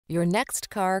Your next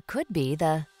car could be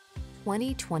the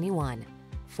 2021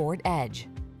 Ford Edge.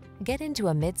 Get into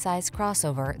a midsize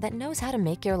crossover that knows how to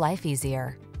make your life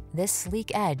easier. This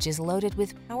sleek Edge is loaded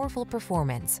with powerful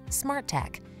performance, smart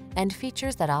tech, and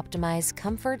features that optimize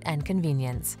comfort and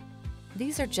convenience.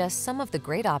 These are just some of the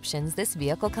great options this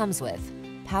vehicle comes with: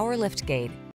 power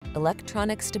liftgate,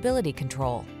 electronic stability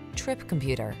control, trip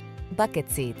computer, bucket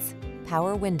seats,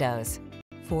 power windows,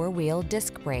 four-wheel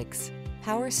disc brakes,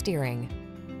 power steering.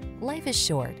 Life is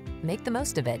short. Make the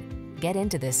most of it. Get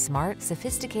into this smart,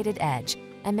 sophisticated Edge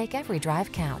and make every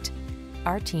drive count.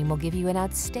 Our team will give you an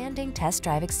outstanding test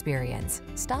drive experience.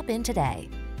 Stop in today.